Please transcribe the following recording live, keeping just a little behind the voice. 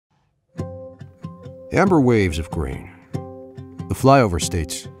Amber waves of grain. The flyover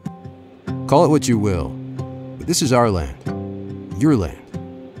states, call it what you will, but this is our land, your land.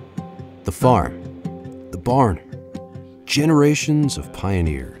 The farm, the barn, generations of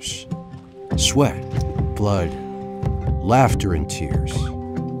pioneers. Sweat, blood, laughter and tears.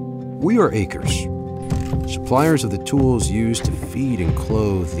 We are AKRS, suppliers of the tools used to feed and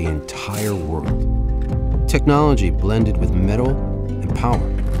clothe the entire world. Technology blended with metal and power.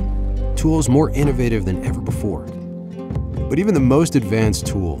 Tools more innovative than ever before. But even the most advanced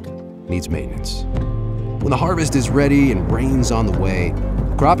tool needs maintenance. When the harvest is ready and rain's on the way,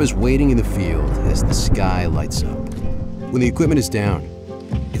 the crop is waiting in the field as the sky lights up. When the equipment is down,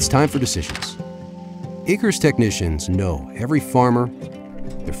 it's time for decisions. AKRS technicians know every farmer,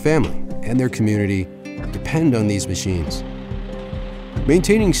 their family, and their community depend on these machines.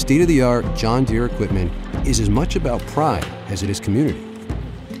 Maintaining state-of-the-art John Deere equipment is as much about pride as it is community.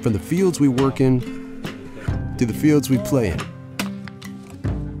 From the fields we work in to the fields we play in.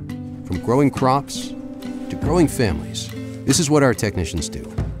 From growing crops to growing families, this is what our technicians do.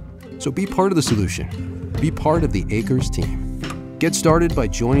 So be part of the solution. Be part of the AKRS team. Get started by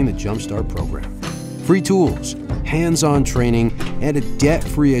joining the Jumpstart program. Free tools, hands-on training, and a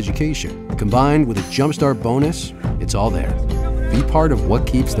debt-free education. Combined with a Jumpstart bonus, it's all there. Be part of what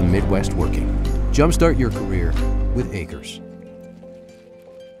keeps the Midwest working. Jumpstart your career with AKRS.